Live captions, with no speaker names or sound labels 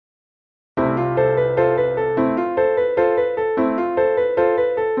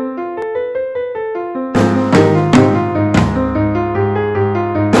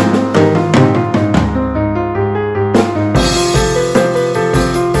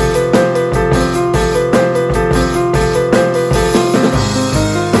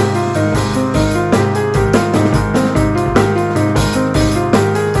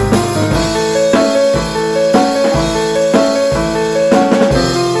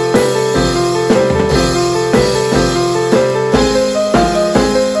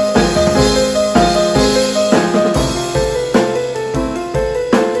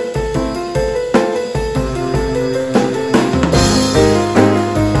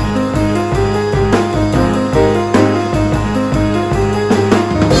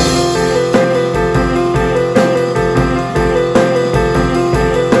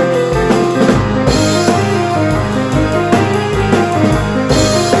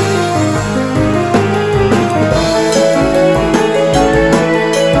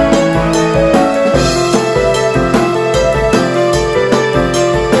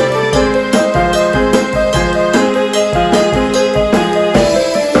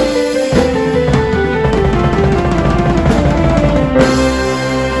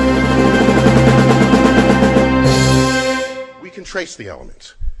trace the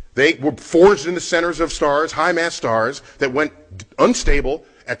elements. They were forged in the centers of stars, high-mass stars, that went unstable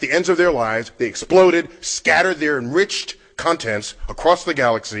at the ends of their lives. They exploded, scattered their enriched contents across the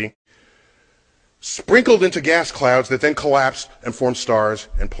galaxy, sprinkled into gas clouds that then collapsed and formed stars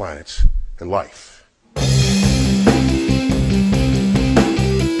and planets and life.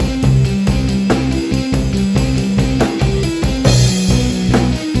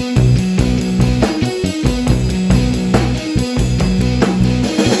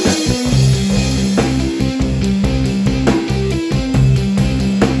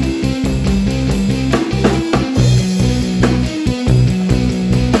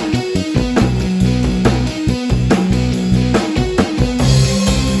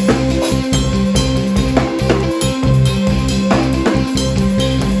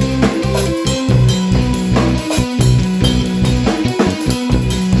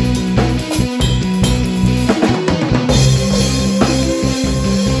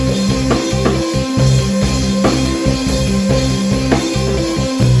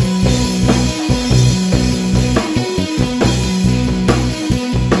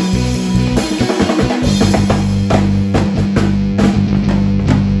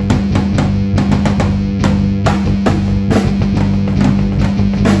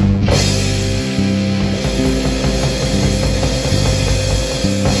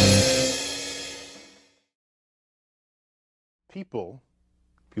 People,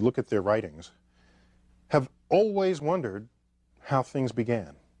 if you look at their writings, have always wondered how things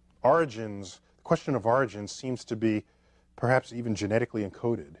began. Origins, the question of origins seems to be perhaps even genetically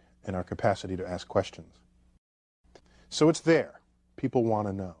encoded in our capacity to ask questions. So it's there. People want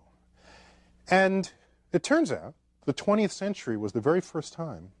to know. And it turns out the 20th century was the very first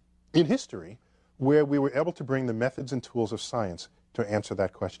time in history where we were able to bring the methods and tools of science to answer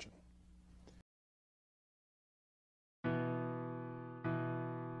that question.